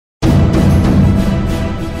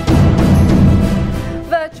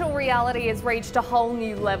reality has reached a whole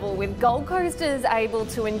new level, with Gold Coasters able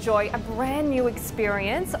to enjoy a brand new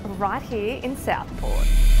experience right here in Southport.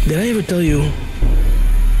 Did I ever tell you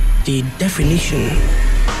the definition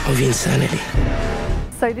of insanity?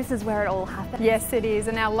 So this is where it all happens? Yes, it is,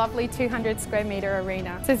 in our lovely 200 square metre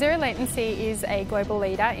arena. So Zero Latency is a global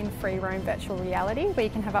leader in free roam virtual reality, where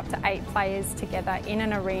you can have up to 8 players together in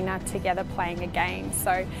an arena together playing a game.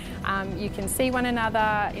 So you can see one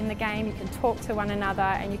another in the game, you can talk to one another,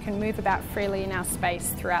 and you can move about freely in our space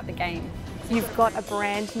throughout the game. You've got a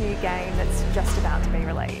brand new game that's just about to be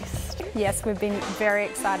released. Yes, we've been very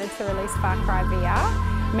excited to release Far Cry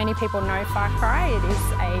VR. Many people know Far Cry. It is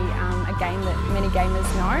a game that many gamers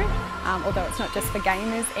know. Although it's not just for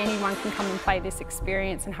gamers, anyone can come and play this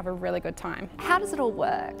experience and have a really good time. How does it all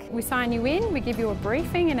work? We sign you in, we give you a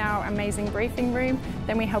briefing in our amazing briefing room,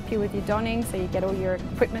 then we help you with your donning, so you get all your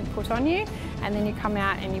equipment put on you, and then you come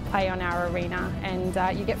out and you play on our arena, and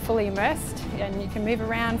you get fully immersed, and you can move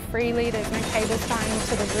around freely. There's no cables tying you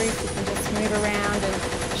to the roof. You can just move around and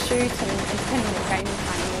shoot, and depending on the game you're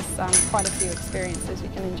playing, there's quite a few experiences you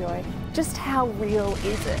can enjoy. Just how real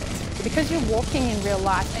is it? Because you're walking in real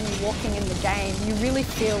life and you're walking in the game, you really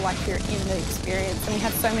feel like you're in the experience. And we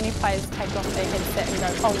have so many players take off their headset and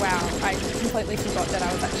go, oh wow, I completely forgot that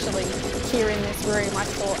I was actually here in this room. I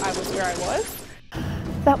thought I was where I was.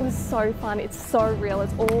 That was so fun. It's so real.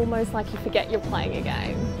 It's almost like you forget you're playing a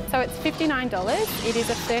game. So it's $59. It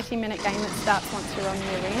is a 30-minute game that starts once you're on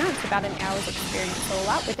the arena. It's about an hour's experience all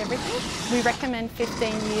up with everything. We recommend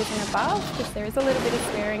 15 years and above, because there is a little bit of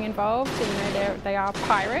swearing involved. You know, they are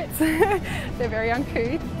pirates. They're very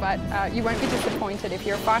uncouth, but you won't be disappointed. If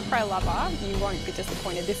you're a Far Cry lover, you won't be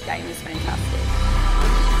disappointed. This game is fantastic.